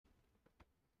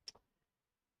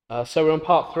So we're on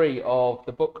part 3 of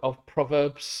the book of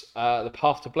Proverbs, the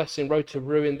path to blessing, road to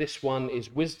ruin. This one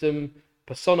is wisdom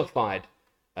personified.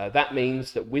 That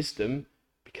means that wisdom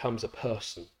becomes a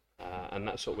person, and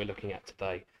that's what we're looking at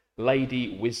today.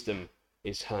 Lady Wisdom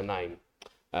is her name,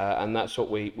 and that's what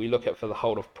we look at for the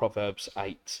whole of Proverbs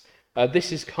 8.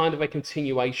 This is kind of a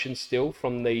continuation still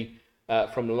from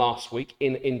last week,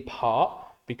 in part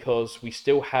because we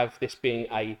still have this being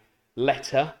a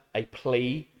letter, a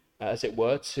plea, as it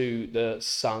were, to the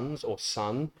sons or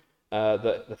son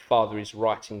that the father is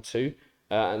writing to.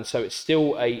 And so it's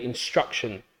still an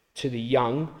instruction to the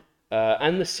young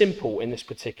and the simple in this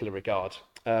particular regard.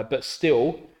 But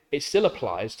still, it still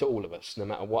applies to all of us, no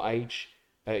matter what age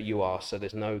you are. So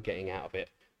there's no getting out of it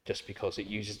just because it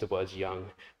uses the words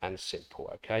young and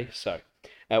simple, okay? So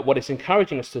what it's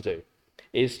encouraging us to do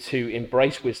is to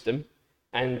embrace wisdom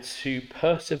and to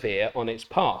persevere on its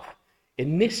path.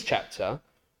 In this chapter,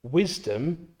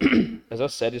 wisdom, as I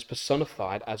said, is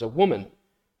personified as a woman,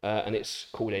 and it's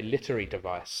called a literary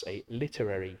device, say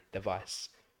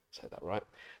that right,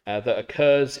 that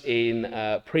occurs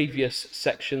in previous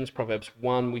sections. Proverbs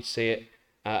 1, we see it,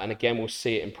 and again we'll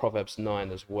see it in Proverbs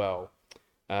 9 as well.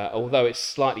 Although it's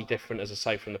slightly different, as I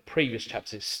say, from the previous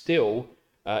chapters, it still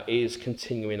is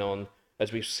continuing on,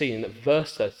 as we've seen at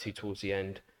verse 32 towards the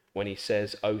end, when he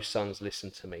says, "O sons,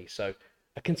 listen to me." So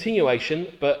a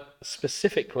continuation, but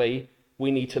specifically,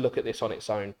 we need to look at this on its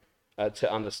own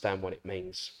to understand what it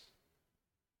means.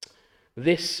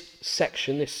 This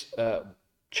section, this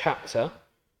chapter,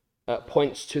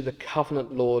 points to the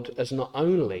covenant Lord as not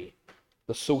only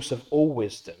the source of all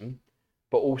wisdom,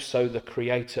 but also the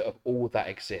creator of all that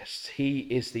exists. He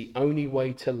is the only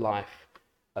way to life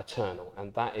eternal,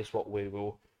 and that is what we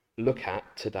will look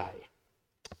at today.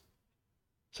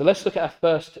 So let's look at our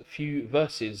first few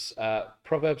verses.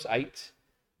 Proverbs 8,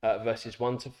 verses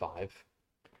 1 to 5.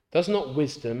 Does not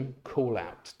wisdom call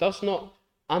out? Does not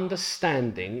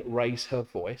understanding raise her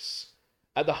voice?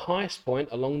 At the highest point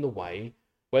along the way,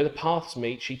 where the paths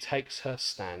meet, she takes her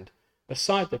stand.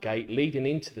 Beside the gate leading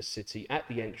into the city, at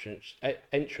the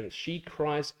entrance, she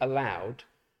cries aloud,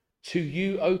 "To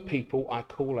you, O people, I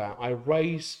call out. I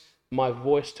raise my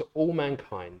voice to all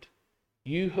mankind.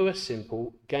 You who are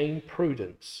simple, gain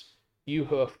prudence. You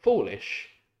who are foolish,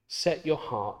 set your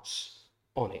hearts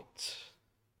on it."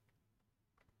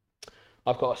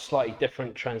 I've got a slightly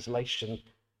different translation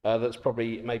that's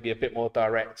probably maybe a bit more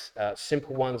direct.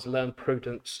 Simple ones learn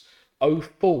prudence. O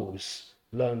fools,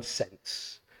 learn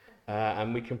sense.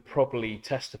 And we can probably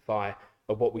testify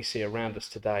of what we see around us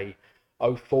today.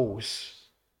 O fools,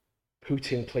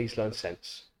 Putin, please learn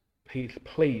sense.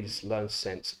 Please learn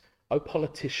sense. O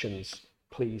politicians,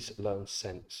 please learn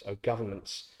sense. Oh,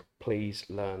 governments, please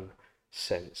learn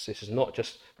sense. This is not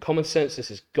just common sense,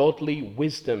 this is godly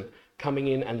wisdom coming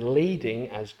in and leading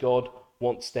as God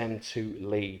wants them to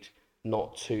lead,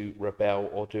 not to rebel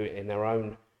or do it in their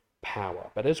own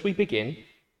power. But as we begin,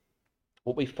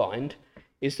 what we find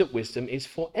is that wisdom is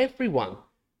for everyone.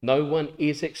 No one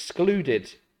is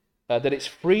excluded, that it's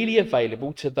freely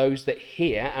available to those that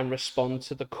hear and respond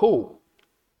to the call.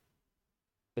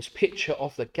 This picture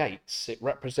of the gates, it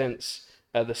represents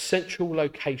the central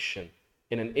location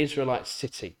in an Israelite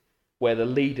city where the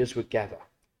leaders would gather.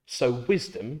 So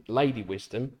wisdom, Lady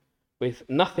Wisdom, with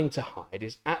nothing to hide,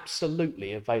 is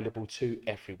absolutely available to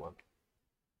everyone.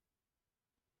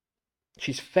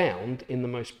 She's found in the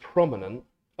most prominent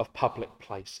of public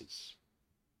places.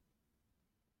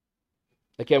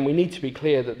 Again, we need to be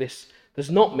clear that this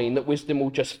does not mean that wisdom will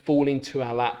just fall into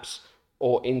our laps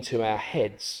or into our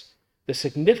heads. The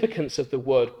significance of the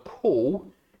word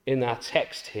call in our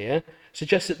text here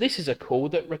suggests that this is a call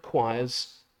that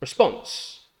requires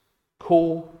response.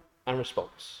 Call and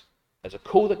response. As a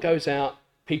call that goes out,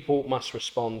 people must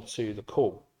respond to the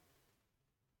call.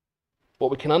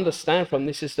 What we can understand from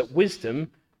this is that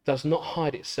wisdom does not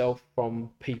hide itself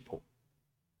from people.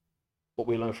 What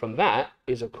we learn from that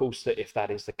is, of course, that if that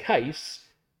is the case,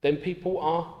 then people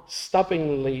are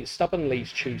stubbornly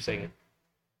choosing.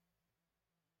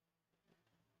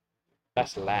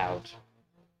 That's loud.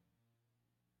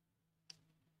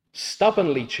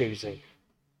 Stubbornly choosing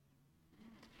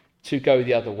to go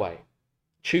the other way,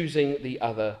 choosing the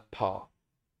other path.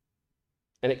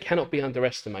 And it cannot be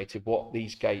underestimated what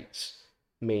these gates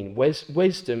mean.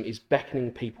 Wisdom is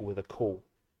beckoning people with a call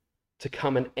to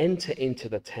come and enter into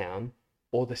the town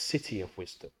or the city of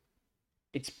wisdom.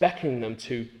 It's beckoning them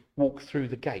to walk through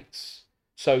the gates.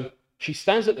 So she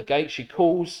stands at the gate, she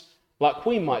calls, like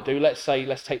we might do. Let's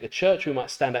take the church, we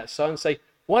might stand outside and say,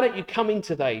 "Why don't you come in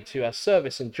today to our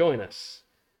service and join us?"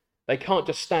 They can't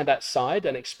just stand outside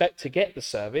and expect to get the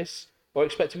service. or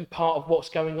expect to be part of what's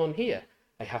going on here.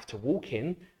 They have to walk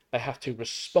in, they have to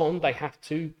respond, they have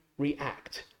to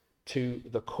react to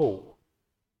the call.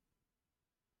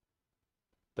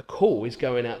 The call is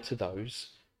going out to those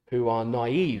who are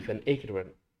naive and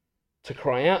ignorant, to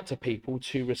cry out to people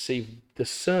to receive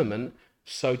discernment,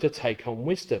 so to take on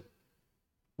wisdom.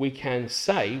 We can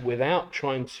say, without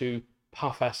trying to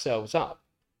puff ourselves up,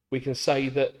 we can say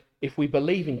that if we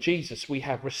believe in Jesus, we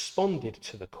have responded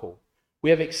to the call.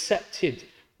 We have accepted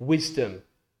wisdom,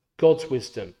 God's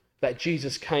wisdom, that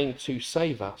Jesus came to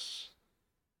save us.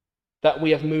 That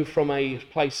we have moved from a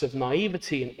place of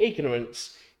naivety and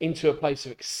ignorance into a place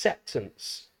of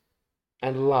acceptance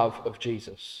and love of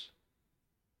Jesus.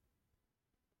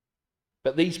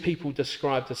 But these people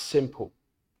described as simple,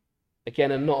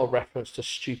 again, are not a reference to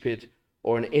stupid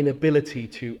or an inability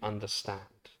to understand,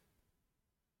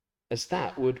 as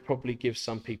that would probably give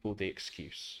some people the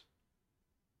excuse.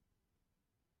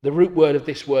 The root word of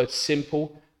this word,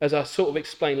 simple, as I sort of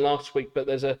explained last week, but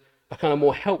there's a kind of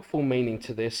more helpful meaning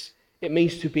to this. It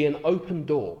means to be an open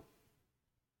door.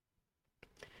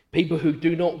 People who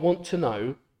do not want to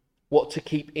know what to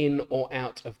keep in or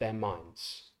out of their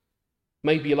minds.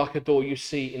 Maybe like a door you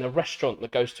see in a restaurant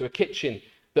that goes to a kitchen,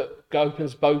 that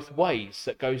opens both ways,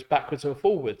 that goes backwards and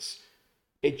forwards.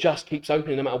 It just keeps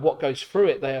opening no matter what goes through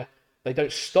it. They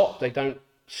don't stop. They don't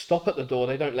stop at the door.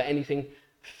 They don't let anything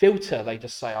filter. They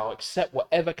just say, I'll accept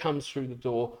whatever comes through the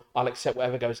door. I'll accept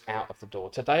whatever goes out of the door.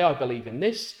 Today I believe in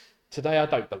this. Today I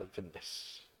don't believe in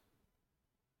this.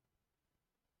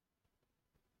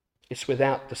 It's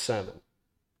without discernment.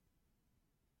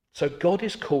 So God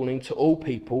is calling to all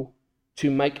people to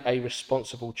make a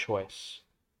responsible choice,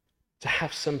 to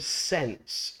have some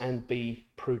sense and be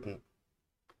prudent.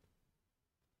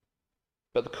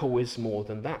 But the call is more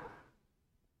than that.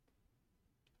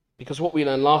 Because what we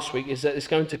learned last week is that it's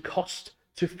going to cost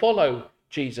to follow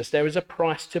Jesus. There is a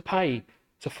price to pay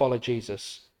to follow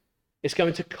Jesus. It's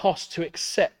going to cost to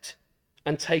accept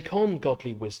and take on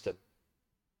godly wisdom.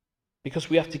 Because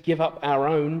we have to give up our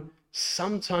own,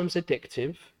 sometimes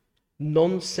addictive,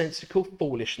 nonsensical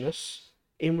foolishness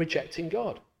in rejecting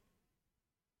God.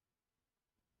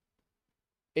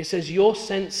 It says your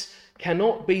sense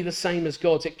cannot be the same as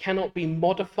God's. It cannot be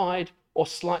modified or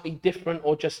slightly different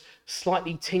or just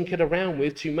slightly tinkered around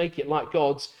with to make it like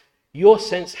God's. Your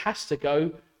sense has to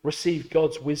go receive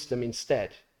God's wisdom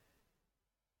instead.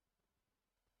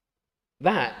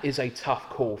 That is a tough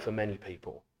call for many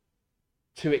people.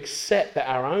 To accept that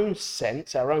our own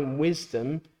sense, our own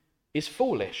wisdom is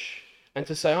foolish. And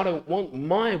to say, I don't want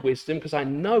my wisdom because I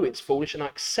know it's foolish and I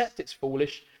accept it's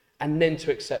foolish, and then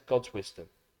to accept God's wisdom.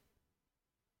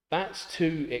 That's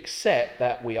to accept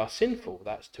that we are sinful.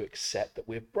 That's to accept that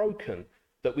we're broken,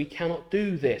 that we cannot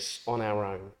do this on our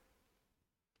own.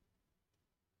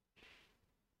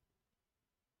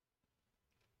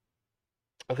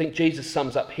 I think Jesus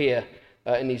sums up here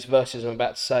in these verses I'm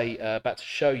about to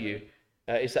show you,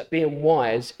 is that being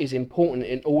wise is important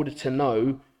in order to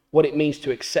know what it means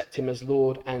to accept him as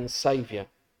Lord and Saviour.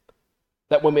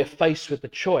 That when we're faced with the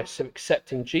choice of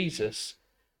accepting Jesus,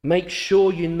 make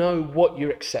sure you know what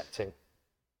you're accepting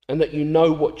and that you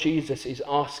know what Jesus is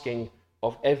asking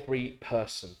of every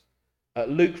person.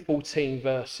 Luke 14,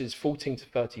 verses 14 to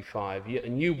 35,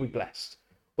 and you will be blessed.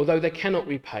 Although they cannot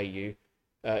repay you,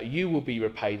 you will be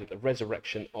repaid at the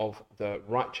resurrection of the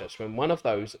righteous. When one of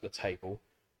those at the table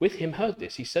with him heard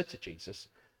this, he said to Jesus,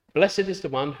 Blessed is the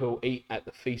one who will eat at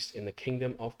the feast in the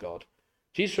kingdom of God.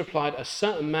 Jesus replied, A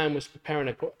certain man was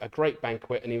preparing a great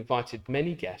banquet and invited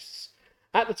many guests.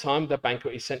 At the time of the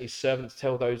banquet, he sent his servant to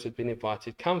tell those who had been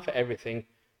invited, Come, for everything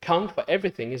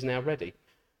is now ready.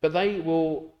 But they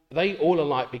all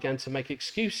alike began to make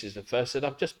excuses. The first said,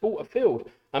 I've just bought a field.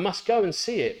 I must go and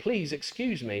see it. Please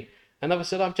excuse me. Another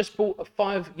said, I've just bought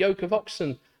 5 yoke of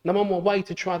oxen and I'm on my way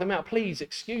to try them out. Please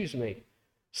excuse me.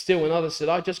 Still another said,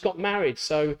 I just got married,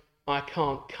 so I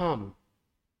can't come.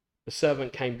 The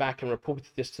servant came back and reported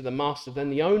this to the master. Then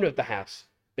the owner of the house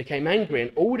became angry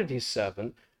and ordered his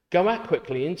servant, Go out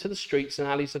quickly into the streets and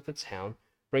alleys of the town,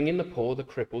 bring in the poor, the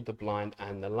crippled, the blind,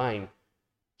 and the lame.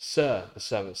 Sir, the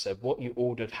servant said, what you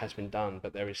ordered has been done,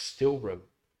 but there is still room.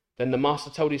 Then the master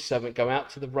told his servant, Go out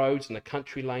to the roads and the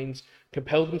country lanes,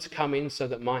 compel them to come in so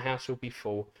that my house will be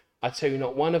full. I tell you,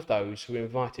 not one of those who are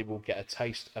invited will get a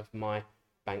taste of my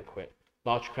banquet.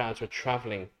 Large crowds were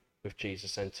traveling with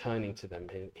Jesus, and turning to them,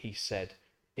 he said,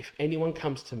 If anyone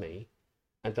comes to me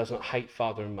and does not hate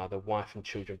father and mother, wife and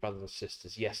children, brothers and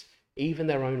sisters, yes, even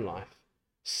their own life,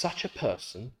 such a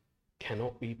person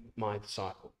cannot be my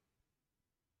disciple.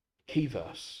 Key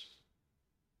verse.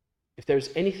 If there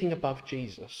is anything above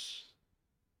Jesus,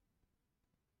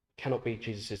 cannot be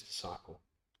Jesus' disciple.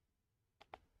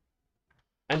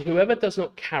 And whoever does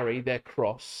not carry their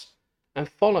cross and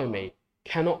follow me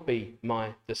cannot be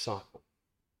my disciple.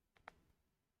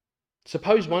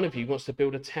 Suppose one of you wants to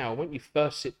build a tower. Won't you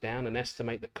first sit down and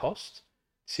estimate the cost?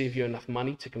 See if you have enough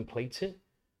money to complete it?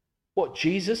 What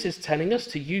Jesus is telling us,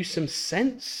 to use some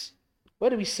sense.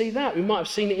 Where do we see that? We might have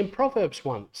seen it in Proverbs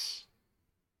once.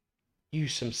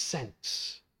 Use some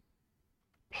sense.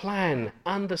 Plan,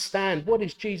 understand. What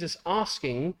is Jesus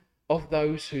asking of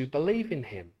those who believe in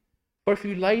him? For if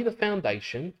you lay the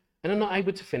foundation and are not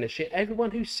able to finish it,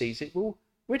 everyone who sees it will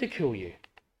ridicule you,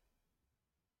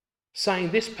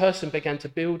 saying this person began to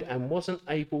build and wasn't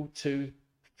able to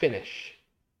finish.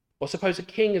 Or suppose a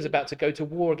king is about to go to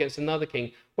war against another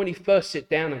king. When he first sit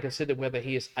down and consider whether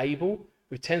he is able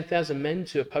with 10,000 men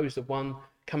to oppose the one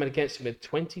coming against him with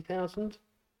 20,000?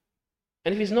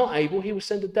 And if he's not able, he will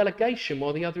send a delegation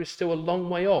while the other is still a long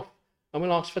way off and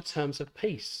will ask for terms of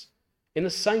peace. In the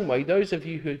same way, those of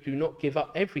you who do not give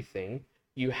up everything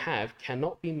you have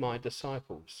cannot be my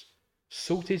disciples.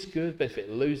 Salt is good, but if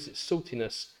it loses its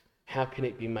saltiness, how can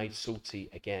it be made salty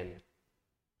again?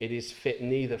 It is fit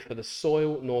neither for the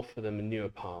soil nor for the manure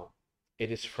pile.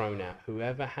 It is thrown out.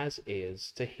 Whoever has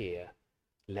ears to hear,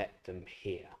 let them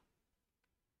hear.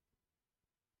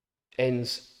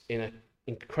 Ends in an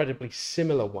incredibly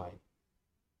similar way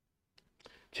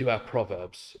to our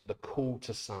Proverbs, the call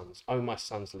to sons. Oh, my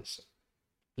sons, listen.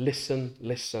 Listen,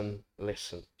 listen,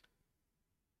 listen.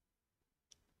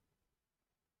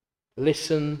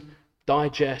 Listen,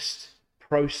 digest,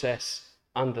 process,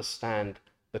 understand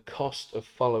the cost of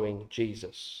following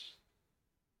Jesus.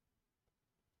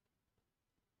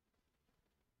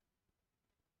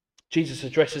 Jesus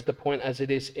addresses the point as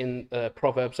it is in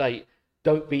Proverbs 8.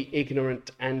 Don't be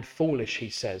ignorant and foolish, he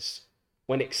says,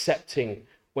 when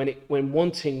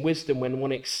wanting wisdom, when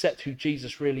wanting to accept who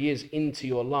Jesus really is into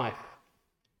your life.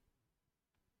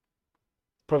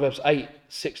 Proverbs 8,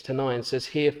 6-9 says,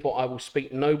 "Herefore I will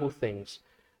speak noble things,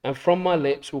 and from my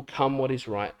lips will come what is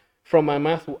right. From my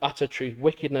mouth will utter truth.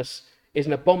 Wickedness is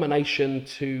an abomination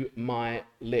to my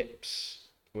lips."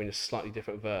 We're in a slightly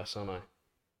different verse, aren't I?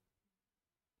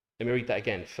 Let me read that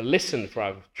again. "For listen, for I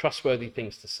have trustworthy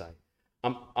things to say.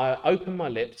 I open my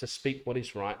lips to speak what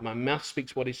is right. My mouth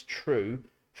speaks what is true,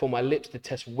 for my lips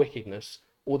detest wickedness.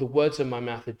 All the words of my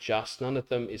mouth are just. None of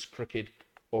them is crooked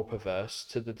or perverse.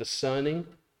 To the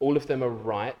discerning, all of them are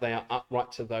right. They are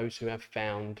upright to those who have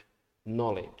found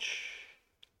knowledge."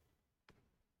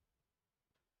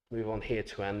 Move on here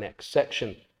to our next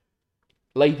section.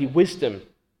 Lady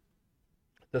Wisdom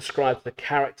describes the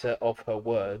character of her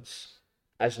words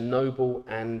as noble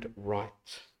and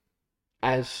right,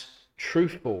 as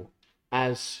truthful,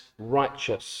 as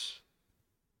righteous.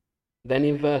 Then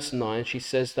in verse 9, she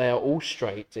says, "They are all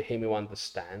straight to him who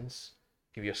understands."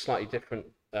 Give you a slightly different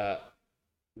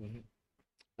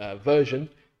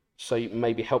version, so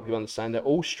maybe help you understand. They're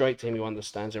all straight to him who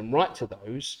understands, and right to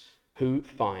those who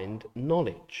find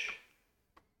knowledge.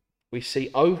 We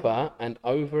see over and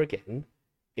over again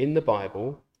in the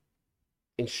Bible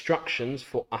instructions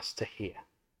for us to hear.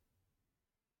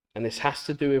 And this has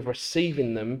to do with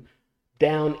receiving them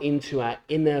down into our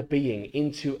inner being,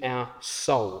 into our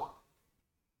soul.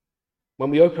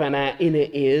 When we open our inner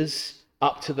ears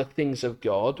up to the things of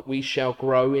God, we shall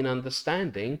grow in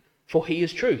understanding, for he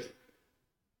is truth.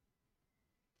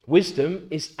 Wisdom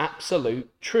is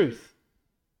absolute truth.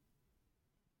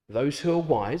 Those who are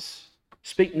wise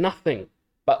speak nothing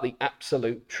but the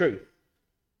absolute truth.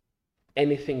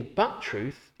 Anything but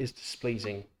truth is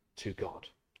displeasing to God.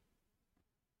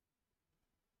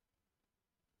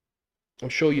 I'm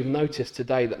sure you've noticed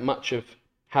today that much of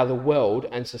how the world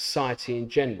and society in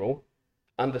general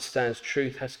understands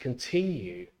truth has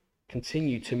continued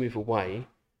to move away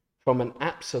from an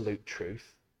absolute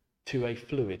truth to a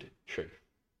fluid truth,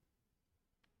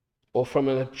 or from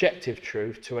an objective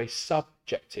truth to a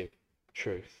subjective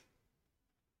truth.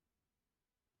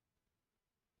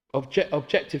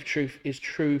 Objective truth is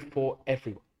true for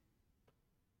everyone.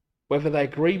 Whether they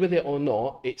agree with it or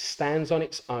not, it stands on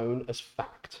its own as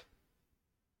fact.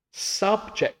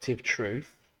 Subjective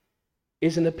truth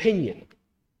is an opinion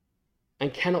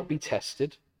and cannot be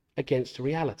tested against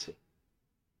reality.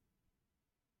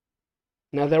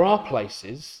 Now, there are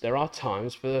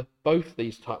times for both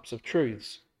these types of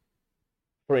truths.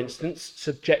 For instance,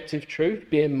 subjective truth,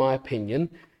 being my opinion,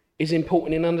 is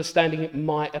important in understanding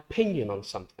my opinion on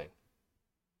something.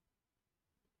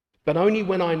 But only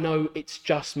when I know it's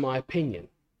just my opinion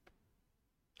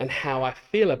and how I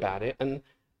feel about it and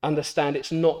understand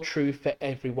it's not true for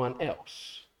everyone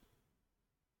else.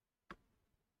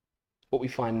 What we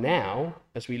find now,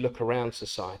 as we look around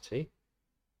society,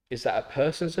 is that a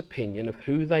person's opinion of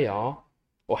who they are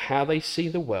or how they see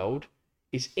the world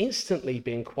is instantly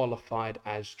being qualified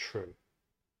as true,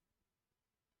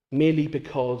 merely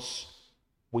because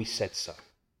we said so.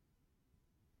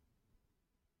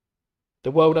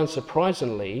 The world,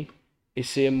 unsurprisingly, is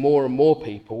seeing more and more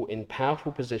people in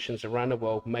powerful positions around the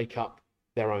world make up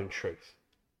their own truth.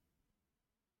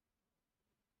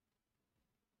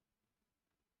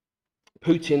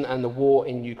 Putin and the war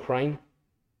in Ukraine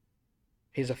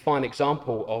is a fine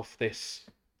example of this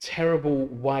terrible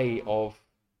way of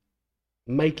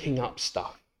making up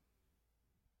stuff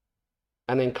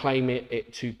and then claiming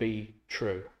it to be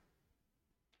true.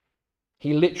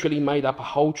 He literally made up a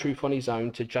whole truth on his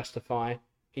own to justify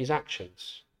his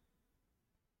actions.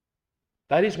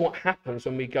 That is what happens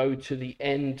when we go to the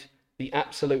end, the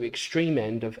absolute extreme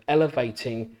end of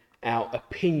elevating our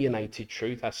opinionated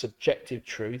truth, our subjective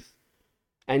truth,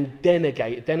 and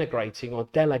denigrating or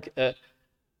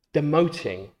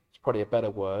demoting, it's probably a better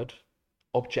word,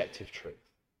 objective truth.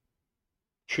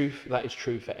 Truth that is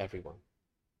true for everyone.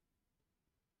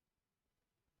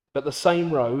 But the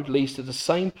same road leads to the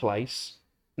same place,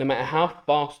 no matter how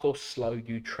fast or slow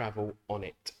you travel on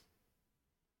it.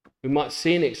 We might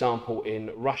see an example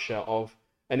in Russia of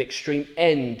an extreme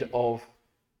end of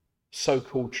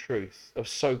so-called truth, of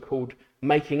so-called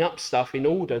making up stuff in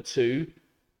order to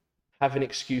have an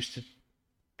excuse to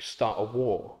start a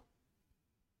war.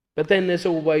 But then there's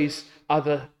always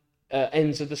other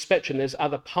ends of the spectrum. There's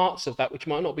other parts of that which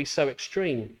might not be so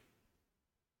extreme.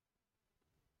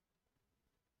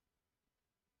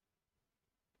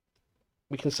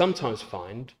 We can sometimes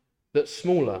find that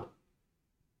smaller,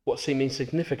 what seem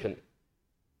insignificant,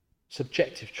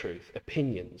 subjective truth,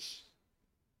 opinions,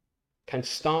 can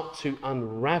start to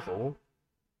unravel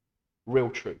real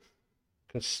truth,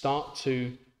 can start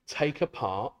to take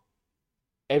apart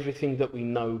everything that we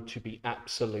know to be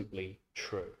absolutely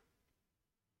true.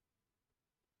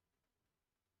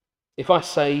 If I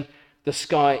say the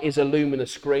sky is a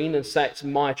luminous green and say it's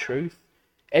my truth,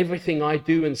 everything I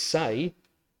do and say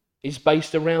is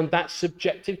based around that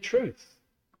subjective truth.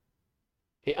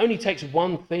 It only takes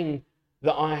one thing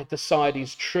that I decide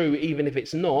is true, even if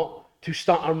it's not, to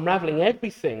start unraveling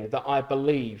everything that I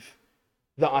believe,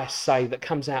 that I say, that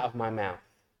comes out of my mouth.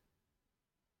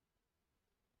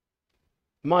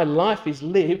 My life is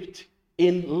lived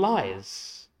in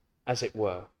lies, as it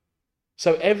were.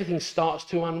 So everything starts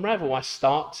to unravel. I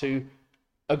start to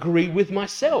agree with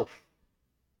myself.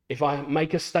 If I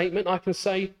make a statement, I can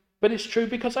say, but it's true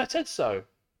because I said so.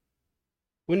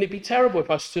 Wouldn't it be terrible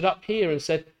if I stood up here and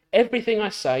said, everything I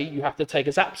say you have to take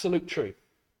as absolute truth?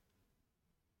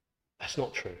 That's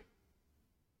not true.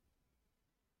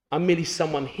 I'm merely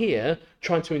someone here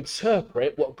trying to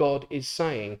interpret what God is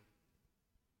saying.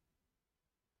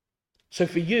 So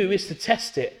for you is to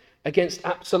test it against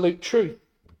absolute truth.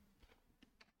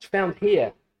 It's found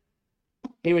here.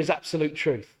 Here is absolute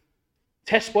truth.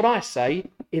 Test what I say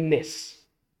in this.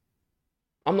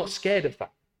 I'm not scared of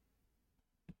that.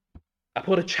 I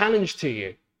put a challenge to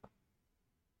you.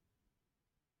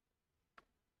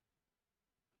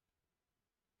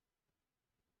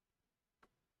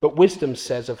 But wisdom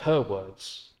says of her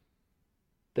words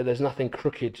that there's nothing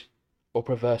crooked or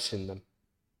perverse in them.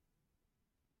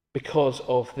 Because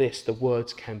of this, the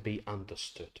words can be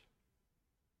understood.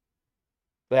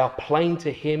 They are plain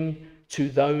to him, to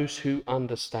those who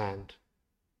understand.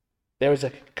 There is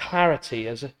a clarity,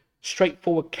 there's a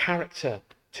straightforward character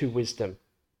to wisdom,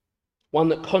 one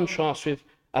that contrasts with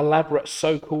elaborate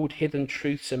so-called hidden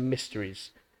truths and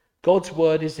mysteries. God's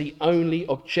word is the only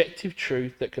objective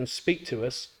truth that can speak to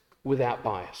us without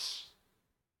bias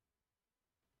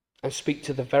and speak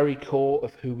to the very core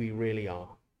of who we really are.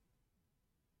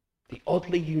 The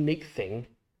oddly unique thing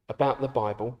about the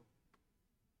Bible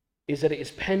is that it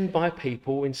is penned by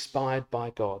people inspired by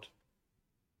God.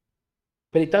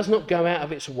 But it does not go out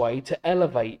of its way to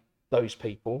elevate those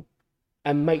people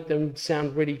and make them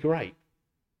sound really great.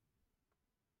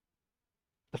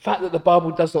 The fact that the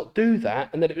Bible does not do that,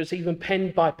 and that it was even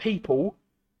penned by people,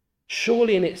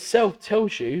 surely in itself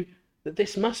tells you that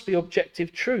this must be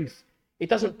objective truth. It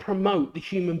doesn't promote the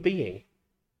human being.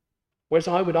 Whereas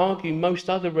I would argue most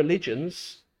other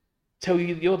religions tell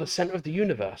you that you're the center of the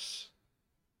universe.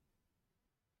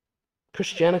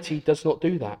 Christianity does not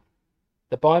do that.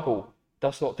 The Bible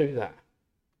does not do that.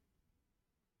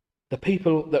 The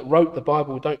people that wrote the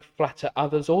Bible don't flatter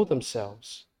others or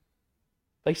themselves.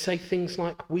 They say things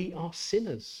like, we are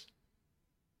sinners.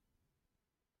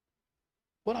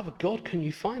 What other God can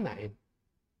you find that in?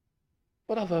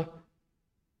 What other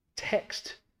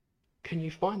text can you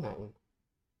find that in?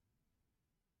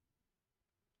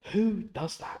 Who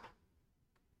does that?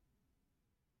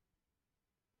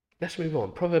 Let's move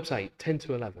on. Proverbs 8, 10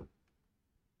 to 11.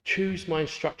 Choose my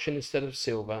instruction instead of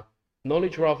silver,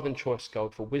 knowledge rather than choice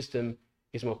gold, for wisdom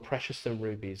is more precious than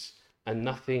rubies, and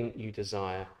nothing you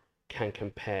desire can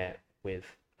compare with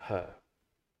her.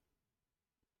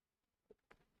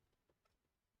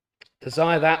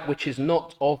 Desire that which is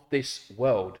not of this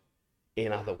world,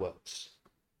 in other words.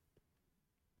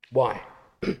 Why?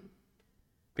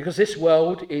 Because this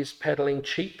world is peddling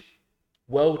cheap,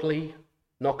 worldly,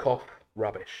 knockoff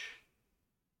rubbish.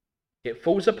 It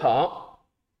falls apart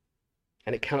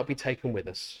and it cannot be taken with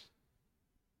us.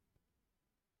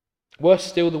 Worse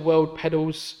still, the world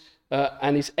peddles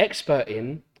and is expert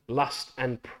in lust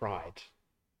and pride.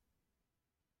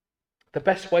 The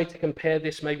best way to compare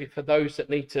this, maybe for those that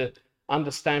need to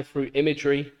understand through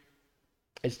imagery,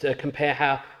 is to compare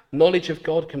how knowledge of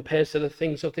God compares to the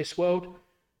things of this world.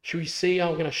 Should we see?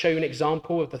 I'm going to show you an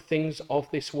example of the things of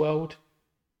this world.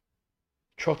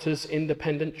 Trotters,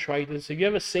 independent traders. Have you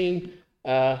ever seen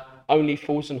Only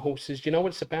Fools and Horses? Do you know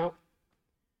what it's about?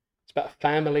 It's about a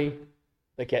family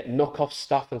that get knockoff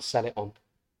stuff and sell it on.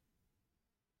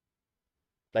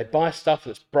 They buy stuff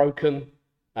that's broken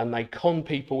and they con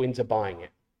people into buying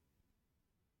it.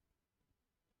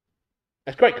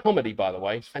 It's great comedy, by the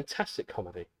way. It's fantastic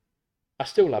comedy. I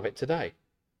still love it today.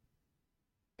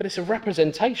 But it's a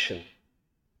representation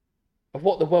of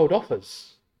what the world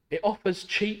offers. It offers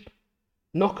cheap,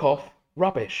 knockoff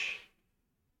rubbish.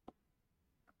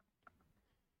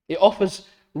 It offers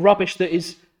rubbish that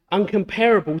is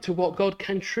uncomparable to what God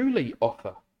can truly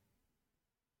offer.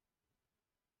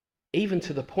 Even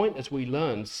to the point, as we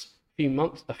learned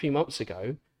a few months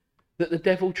ago, that the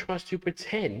devil tries to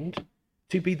pretend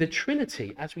to be the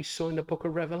Trinity, as we saw in the book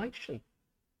of Revelation.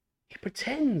 He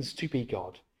pretends to be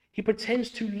God. He pretends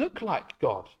to look like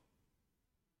God.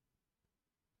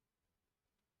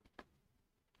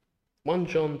 1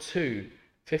 John 2,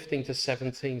 15 to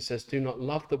 17 says, do not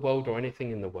love the world or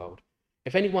anything in the world.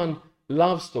 If anyone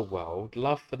loves the world,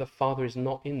 love for the Father is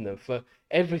not in them. For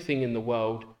everything in the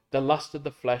world, the lust of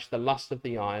the flesh, the lust of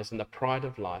the eyes, and the pride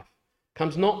of life,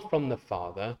 comes not from the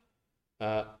Father,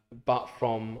 but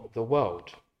from the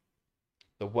world.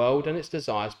 The world and its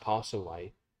desires pass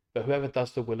away, but whoever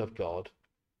does the will of God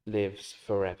lives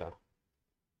forever.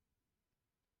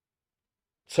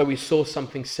 So we saw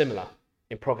something similar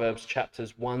in Proverbs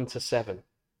chapters 1 to 7.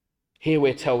 Here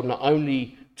we're told not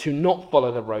only to not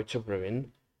follow the road to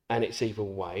ruin and its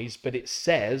evil ways, but it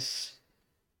says,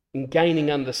 in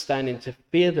gaining understanding, to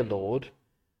fear the Lord,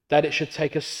 that it should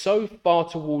take us so far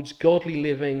towards godly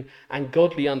living and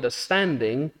godly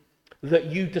understanding that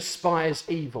you despise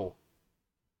evil.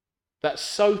 That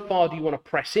so far do you want to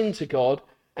press into God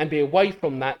and be away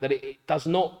from that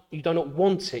you do not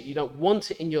want it. You don't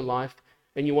want it in your life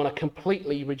and you want to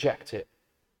completely reject it.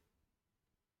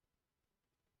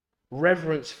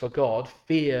 Reverence for God,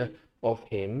 fear of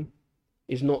him,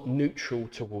 is not neutral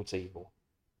towards evil.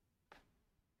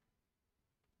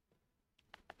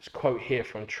 This quote here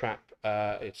from Trapp,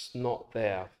 it's not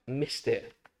there. I've missed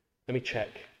it. Let me check.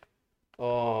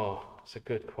 Oh, it's a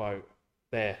good quote.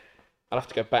 There. I'll have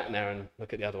to go back now and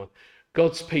look at the other one.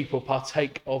 God's people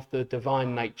partake of the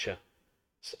divine nature,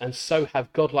 and so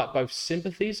have godlike both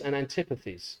sympathies and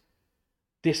antipathies.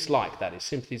 Dislike, that is,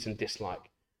 sympathies and dislike.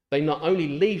 They not only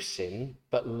leave sin,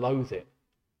 but loathe it,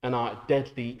 and are at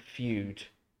deadly feud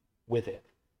with it.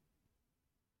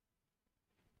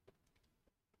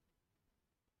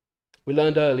 We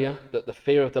learned earlier that the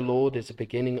fear of the Lord is the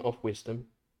beginning of wisdom.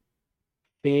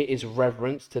 Fear is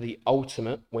reverence to the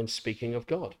ultimate when speaking of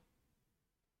God.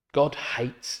 God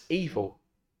hates evil.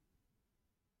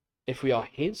 If we are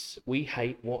his, we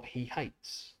hate what he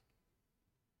hates.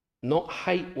 Not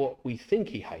hate what we think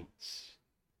he hates.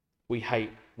 We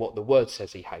hate what the word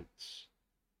says he hates.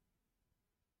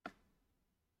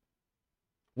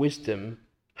 Wisdom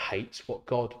hates what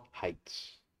God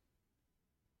hates.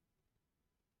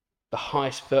 The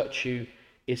highest virtue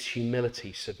is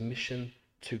humility, submission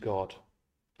to God.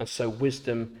 And so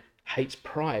wisdom hates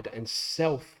pride and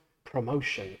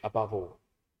self-promotion above all.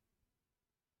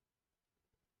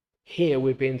 Here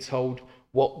we're being told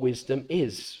what wisdom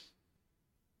is.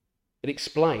 It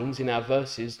explains in our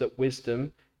verses that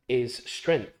wisdom is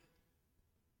strength.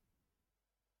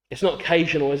 It's not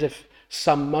occasional, as if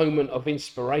some moment of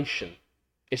inspiration.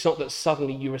 It's not that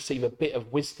suddenly you receive a bit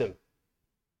of wisdom.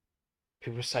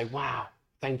 People say, wow,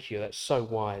 thank you, that's so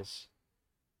wise.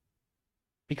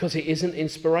 Because it isn't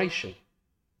inspiration.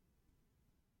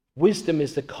 Wisdom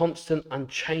is the constant,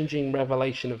 unchanging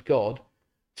revelation of God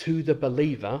to the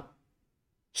believer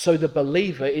So the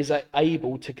believer is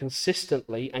able to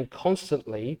consistently and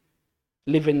constantly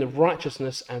live in the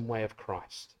righteousness and way of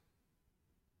Christ.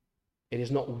 It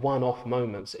is not one-off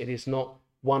moments. It is not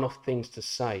one-off things to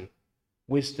say.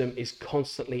 Wisdom is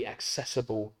constantly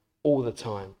accessible all the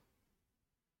time.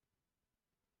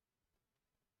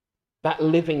 That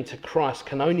living to Christ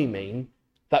can only mean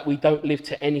that we don't live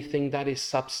to anything that is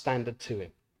substandard to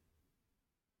him.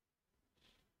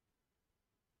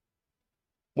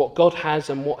 What God has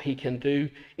and what he can do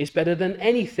is better than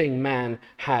anything man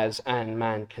has and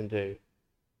man can do.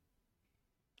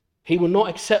 He will not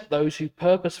accept those who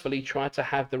purposefully try to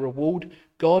have the reward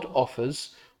God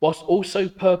offers, whilst also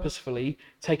purposefully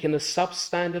taking a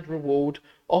substandard reward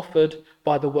offered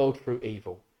by the world through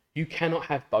evil. You cannot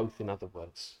have both, in other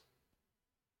words.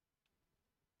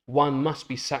 One must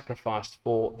be sacrificed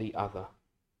for the other.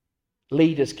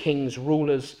 Leaders, kings,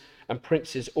 rulers, and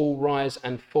princes all rise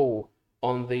and fall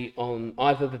on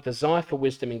either the desire for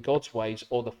wisdom in God's ways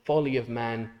or the folly of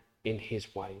man in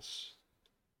his ways.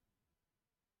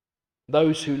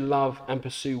 Those who love and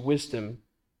pursue wisdom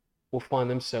will find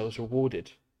themselves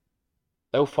rewarded.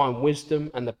 They'll find wisdom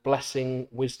and the blessing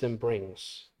wisdom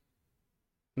brings.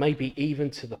 Maybe even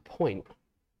to the point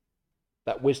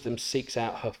that wisdom seeks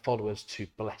out her followers to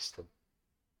bless them.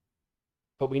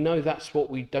 But we know that's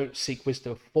what we don't seek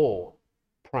wisdom for,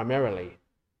 primarily.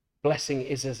 Blessing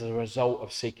is as a result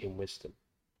of seeking wisdom.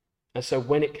 And so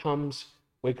when it comes,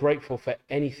 we're grateful for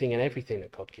anything and everything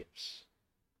that God gives.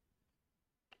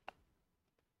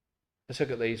 Let's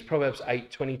look at these. Proverbs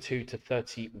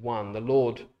 8:22-31. The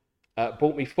Lord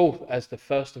brought me forth as the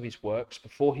first of his works,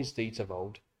 before his deeds of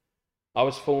old. I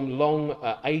was formed long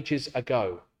ages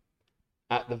ago,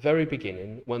 at the very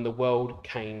beginning, when the world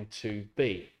came to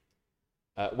be.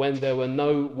 When there were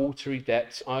no watery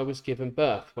depths, I was given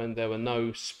birth. When there were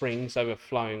no springs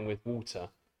overflowing with water,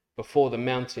 before the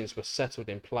mountains were settled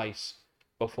in place,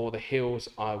 before the hills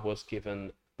I was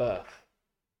given birth.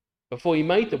 Before he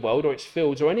made the world or its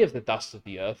fields or any of the dust of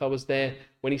the earth, I was there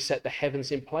when he set the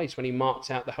heavens in place, when he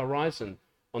marked out the horizon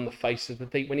on the face of the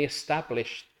deep, when he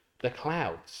established the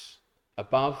clouds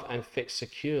above and fixed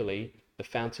securely the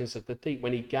fountains of the deep,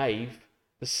 when he gave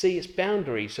the sea its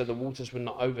boundary so the waters would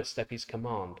not overstep his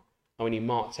command, and when he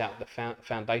marked out the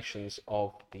foundations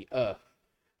of the earth.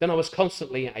 Then I was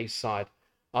constantly at his side.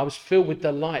 I was filled with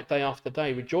delight day after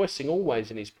day, rejoicing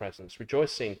always in his presence,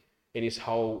 rejoicing in his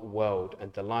whole world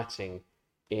and delighting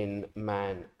in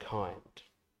mankind.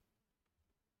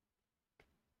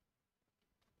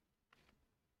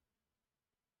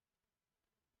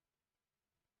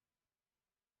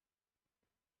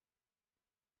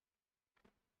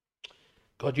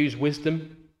 God used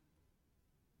wisdom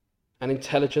and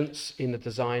intelligence in the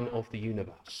design of the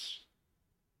universe.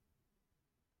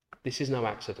 This is no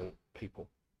accident, people.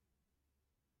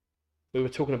 We were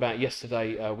talking about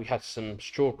yesterday, we had some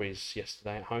strawberries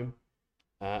yesterday at home,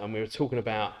 and we were talking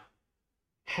about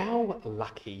how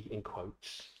lucky, in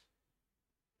quotes,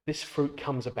 this fruit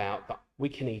comes about that we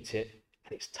can eat it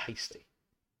and it's tasty.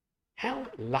 How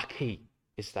lucky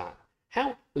is that?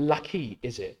 How lucky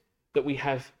is it that we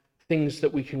have things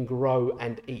that we can grow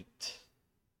and eat?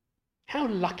 How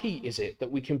lucky is it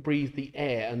that we can breathe the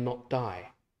air and not die?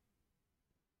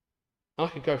 I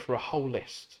could go for a whole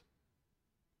list.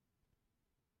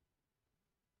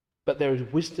 But there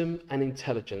is wisdom and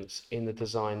intelligence in the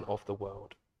design of the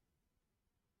world.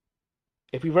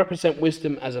 If we represent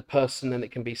wisdom as a person, then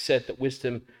it can be said that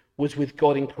wisdom was with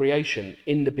God in creation.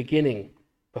 In the beginning,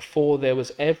 before there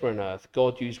was ever an earth,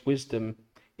 God used wisdom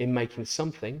in making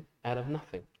something out of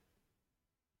nothing.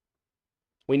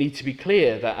 We need to be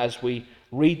clear that as we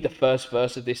read the first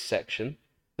verse of this section,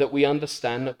 that we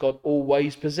understand that God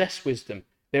always possessed wisdom.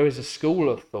 There is a school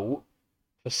of thought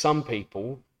for some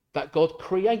people that God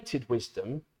created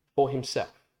wisdom for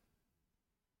himself.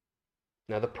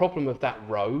 Now, the problem of that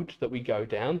road that we go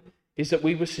down is that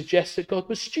we would suggest that God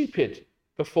was stupid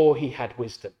before he had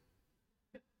wisdom.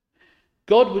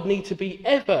 God would need to be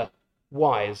ever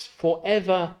wise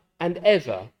forever and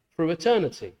ever through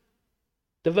eternity.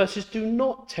 The verses do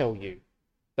not tell you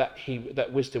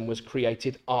that wisdom was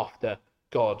created after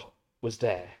God was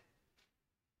there.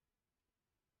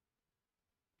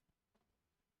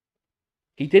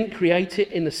 He didn't create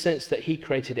it in the sense that he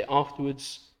created it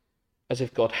afterwards, as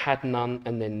if God had none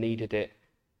and then needed it,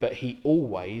 but he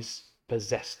always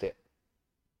possessed it.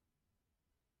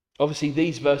 Obviously,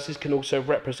 these verses can also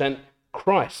represent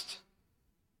Christ,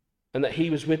 and that he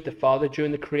was with the Father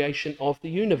during the creation of the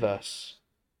universe.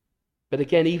 But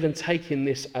again, even taking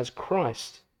this as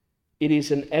Christ, it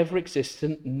is an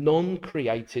ever-existent,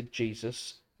 non-created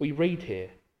Jesus we read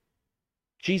here.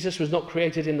 Jesus was not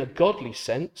created in the godly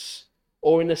sense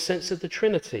or in the sense of the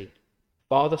Trinity,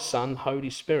 Father, Son, Holy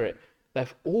Spirit.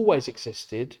 They've always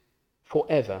existed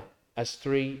forever as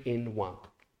three in one.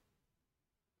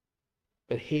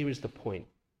 But here is the point.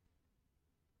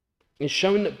 It's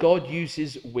shown that God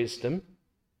uses wisdom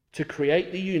to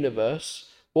create the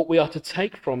universe. What we are to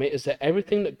take from it is that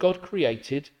everything that God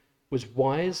created was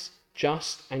wise,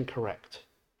 just, and correct.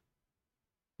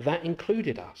 That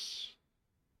included us.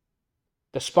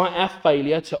 Despite our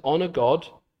failure to honor God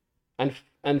and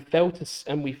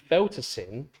we fell to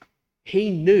sin, he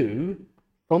knew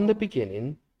from the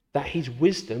beginning that his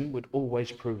wisdom would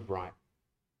always prove right.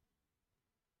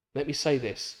 Let me say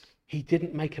this. He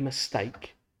didn't make a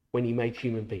mistake when he made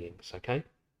human beings, okay?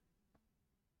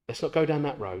 Let's not go down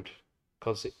that road,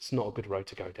 because it's not a good road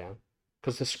to go down,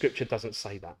 because the scripture doesn't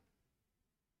say that.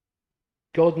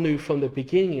 God knew from the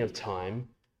beginning of time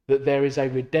that there is a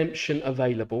redemption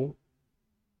available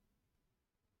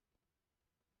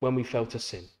when we fell to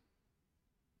sin.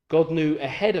 God knew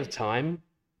ahead of time,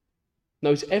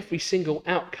 knows every single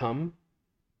outcome,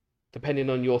 depending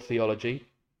on your theology,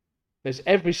 knows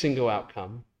every single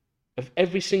outcome of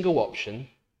every single option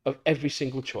of every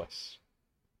single choice.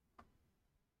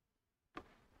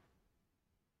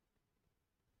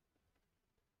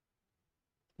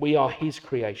 We are his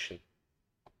creation.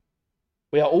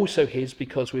 We are also his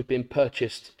because we've been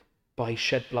purchased by his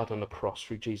shed blood on the cross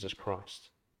through Jesus Christ.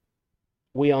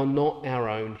 We are not our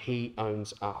own, he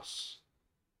owns us.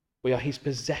 We are his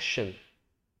possession,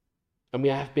 and we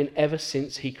have been ever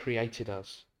since he created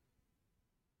us.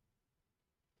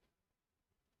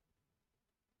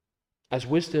 As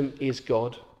wisdom is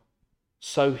God,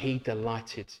 so he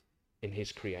delighted in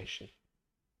his creation.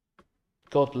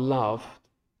 God loves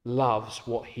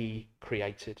what he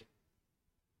created.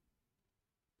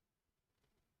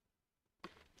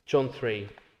 John 3,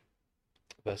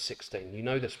 verse 16. You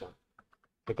know this one.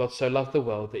 For God so loved the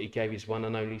world that he gave his one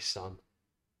and only Son.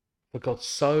 For God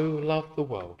so loved the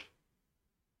world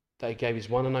that he gave his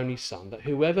one and only Son, that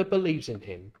whoever believes in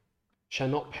him shall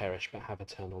not perish but have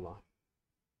eternal life.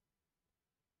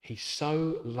 He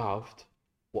so loved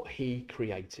what he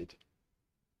created.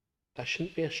 That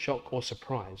shouldn't be a shock or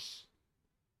surprise.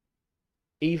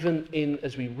 Even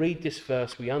as we read this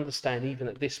verse, we understand even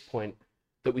at this point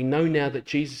that we know now that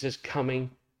Jesus is coming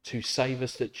to save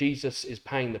us, that Jesus is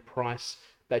paying the price,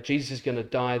 that Jesus is going to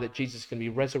die, that Jesus is going to be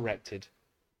resurrected.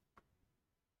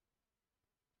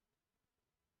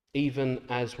 Even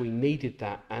as we needed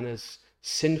that, and as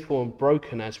sinful and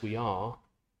broken as we are,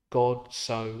 God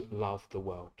so loved the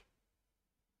world.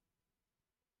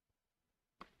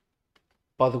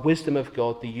 By the wisdom of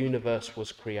God, the universe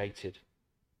was created.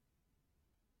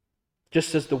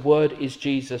 Just as the Word is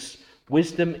Jesus,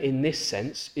 wisdom in this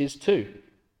sense is too.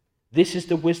 This is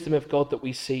the wisdom of God that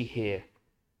we see here.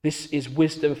 This is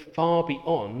wisdom far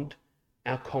beyond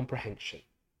our comprehension.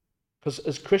 Because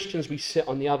as Christians, we sit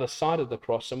on the other side of the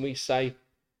cross and we say,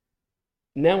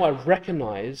 now I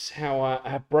recognize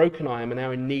how broken I am and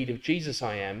how in need of Jesus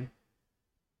I am.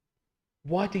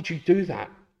 Why did you do that?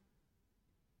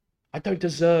 I don't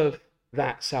deserve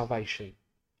that salvation.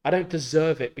 I don't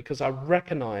deserve it because I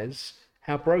recognize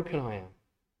how broken I am.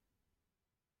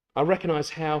 I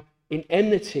recognize how in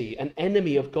enmity, an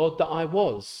enemy of God that I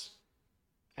was.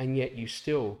 And yet you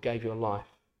still gave your life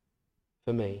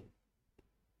for me.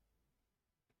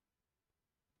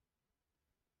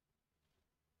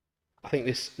 I think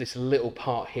this little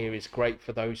part here is great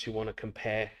for those who want to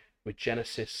compare with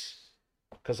Genesis,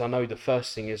 because I know the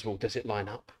first thing is, well, does it line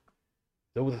up?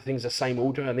 Are all the things the same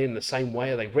order and in the same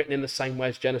way? Are they written in the same way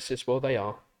as Genesis? Well, they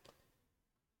are.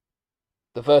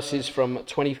 The verses from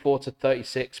 24 to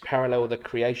 36 parallel the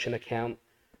creation account.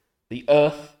 The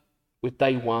earth with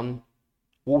day 1,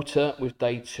 water with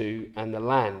day 2, and the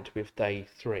land with day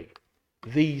 3.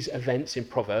 These events in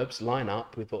Proverbs line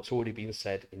up with what's already been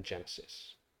said in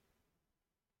Genesis.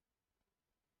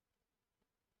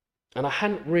 And I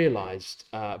hadn't realised,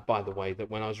 by the way, that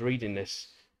when I was reading this,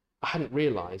 I hadn't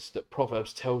realised that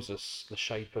Proverbs tells us the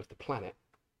shape of the planet.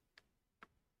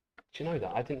 Do you know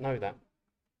that? I didn't know that.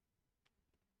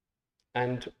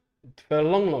 And for a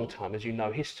long, long time, as you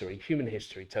know, human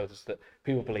history tells us that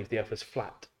people believe the earth is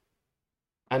flat.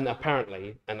 And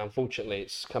apparently, and unfortunately,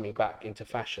 it's coming back into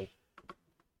fashion.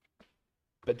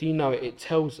 But do you know it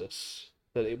tells us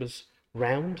that it was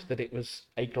round, that it was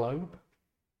a globe?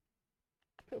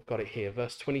 I've got it here,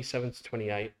 verse 27 to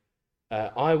 28.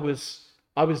 I was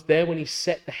there when he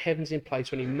set the heavens in place,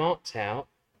 when he marked out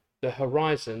the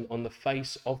horizon on the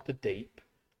face of the deep,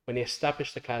 when he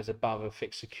established the clouds above and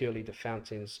fixed securely the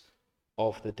fountains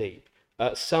of the deep.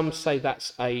 Some say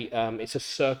that's it's a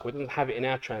circle. It doesn't have it in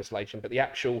our translation, but the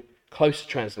actual closer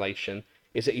translation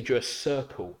is that he drew a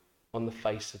circle on the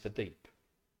face of the deep.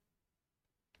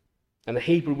 And the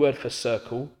Hebrew word for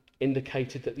circle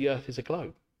indicated that the earth is a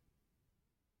globe.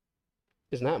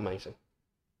 Isn't that amazing?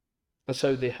 And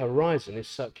so the horizon is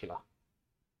circular.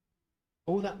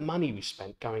 All that money we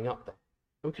spent going up there,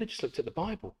 we could have just looked at the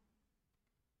Bible.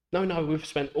 No, we've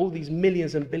spent all these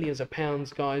millions and billions of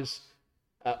pounds, guys,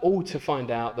 all to find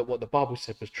out that what the Bible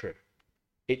said was true.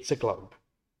 It's a globe.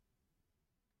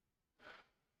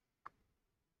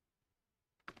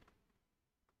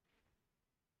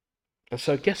 And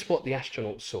so guess what the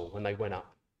astronauts saw when they went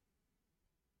up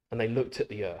and they looked at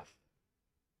the earth?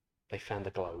 They found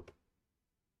a globe.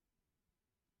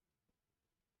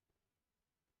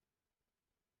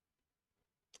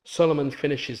 Solomon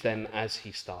finishes then as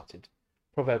he started.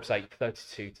 Proverbs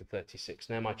 8:32-36.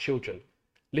 Now, my children,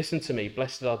 listen to me.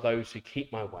 Blessed are those who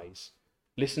keep my ways.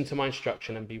 Listen to my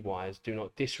instruction and be wise. Do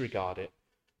not disregard it.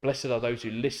 Blessed are those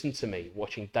who listen to me,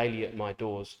 watching daily at my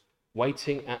doors,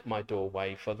 waiting at my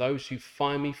doorway. For those who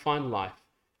find me find life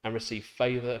and receive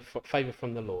favor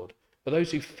from the Lord. For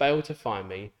those who fail to find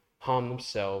me harm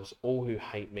themselves. All who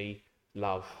hate me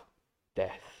love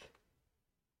death.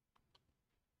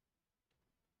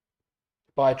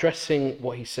 By addressing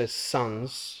what he says,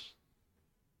 sons,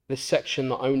 this section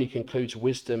not only concludes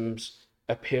wisdom's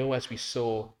appeal, as we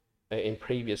saw in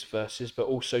previous verses, but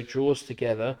also draws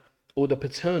together all the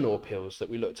paternal appeals that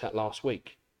we looked at last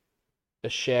week,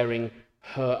 as sharing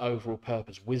her overall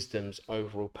purpose, wisdom's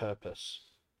overall purpose,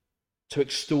 to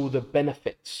extol the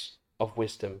benefits of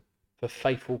wisdom for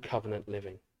faithful covenant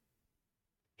living.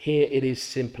 Here it is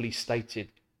simply stated,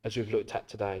 as we've looked at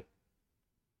today.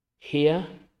 Hear,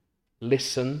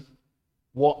 listen,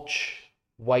 watch,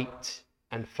 wait,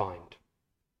 and find.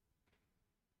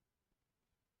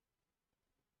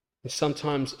 In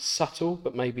sometimes subtle,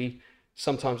 but maybe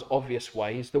sometimes obvious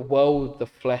ways, the world, the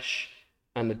flesh,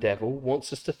 and the devil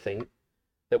wants us to think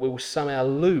that we will somehow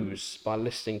lose by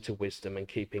listening to wisdom and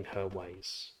keeping her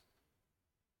ways.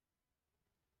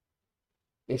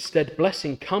 Instead,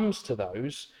 blessing comes to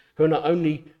those who not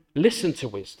only listen to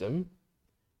wisdom,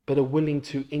 but are willing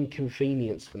to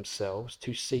inconvenience themselves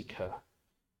to seek her.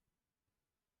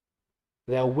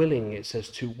 They are willing, it says,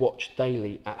 to watch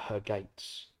daily at her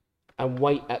gates and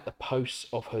wait at the posts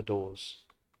of her doors.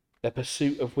 Their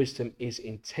pursuit of wisdom is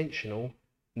intentional,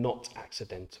 not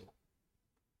accidental.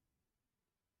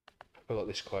 I've got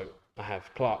this quote.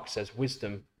 Clark says,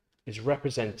 wisdom is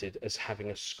represented as having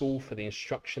a school for the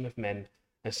instruction of men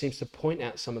and seems to point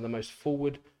out some of the most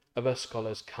forward of her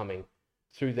scholars coming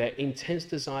through their intense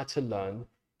desire to learn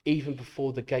even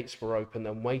before the gates were open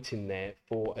and waiting there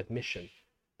for admission,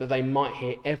 that they might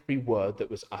hear every word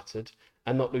that was uttered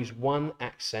and not lose one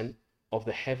accent of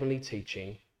the heavenly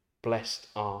teaching. Blessed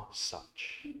are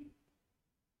such.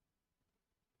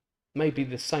 Maybe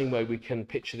the same way we can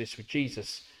picture this with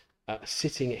Jesus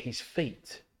sitting at his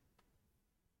feet.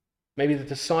 Maybe the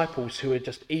disciples who are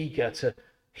just eager to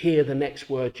hear the next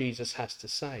word Jesus has to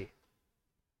say.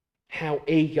 How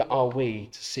eager are we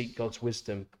to seek God's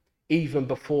wisdom, even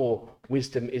before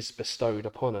wisdom is bestowed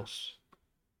upon us?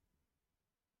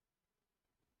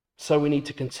 So we need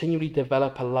to continually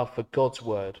develop a love for God's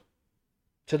word,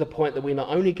 to the point that we're not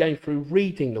only going through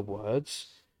reading the words,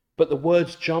 but the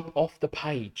words jump off the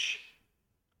page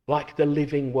like the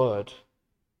living word,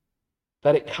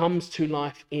 that it comes to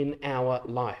life in our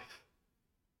life.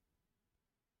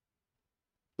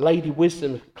 Lady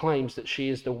Wisdom claims that she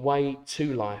is the way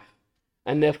to life,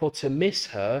 and therefore to miss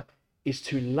her is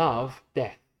to love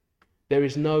death. There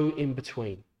is no in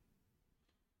between.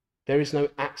 There is no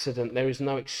accident. There is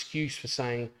no excuse for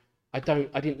saying, I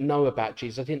didn't know about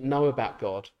Jesus. I didn't know about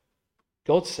God.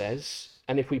 God says,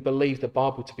 and if we believe the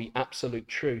Bible to be absolute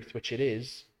truth, which it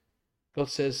is, God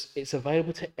says it's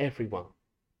available to everyone.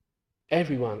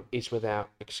 Everyone is without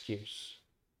excuse.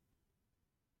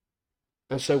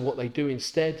 And so what they do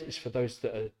instead is, for those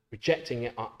that are rejecting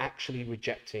it, are actually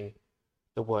rejecting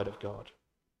the word of God.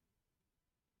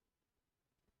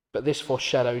 But this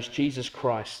foreshadows Jesus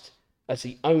Christ as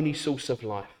the only source of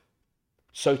life.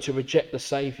 So to reject the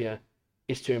Saviour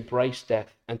is to embrace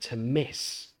death and to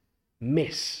miss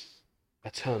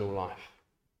eternal life.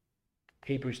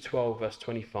 Hebrews 12 verse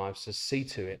 25 says, see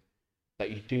to it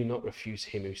that you do not refuse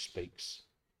him who speaks.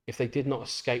 If they did not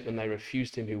escape when they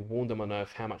refused him who warned them on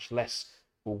earth, how much less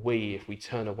will we if we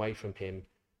turn away from him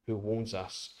who warns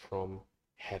us from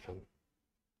heaven.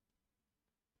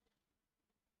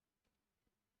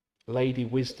 Lady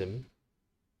Wisdom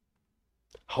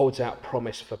holds out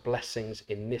promise for blessings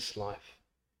in this life,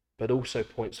 but also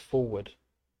points forward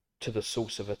to the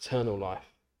source of eternal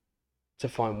life. To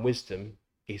find wisdom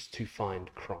is to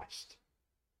find Christ.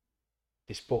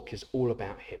 This book is all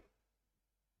about him.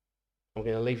 I'm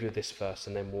going to leave you with this verse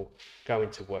and then we'll go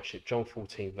into worship. John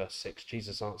 14, verse 6,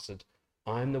 Jesus answered,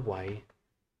 I am the way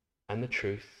and the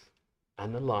truth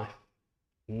and the life.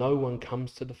 No one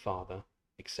comes to the Father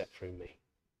except through me.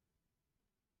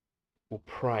 We'll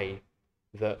pray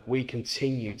that we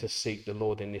continue to seek the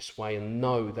Lord in this way and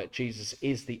know that Jesus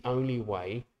is the only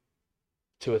way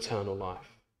to eternal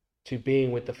life, to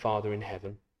being with the Father in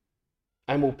heaven.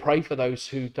 And we'll pray for those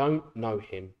who don't know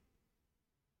him.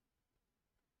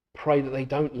 Pray that they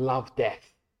don't love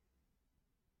death.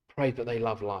 Pray that they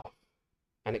love life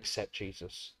and accept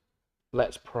Jesus.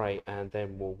 Let's pray and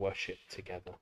then we'll worship together.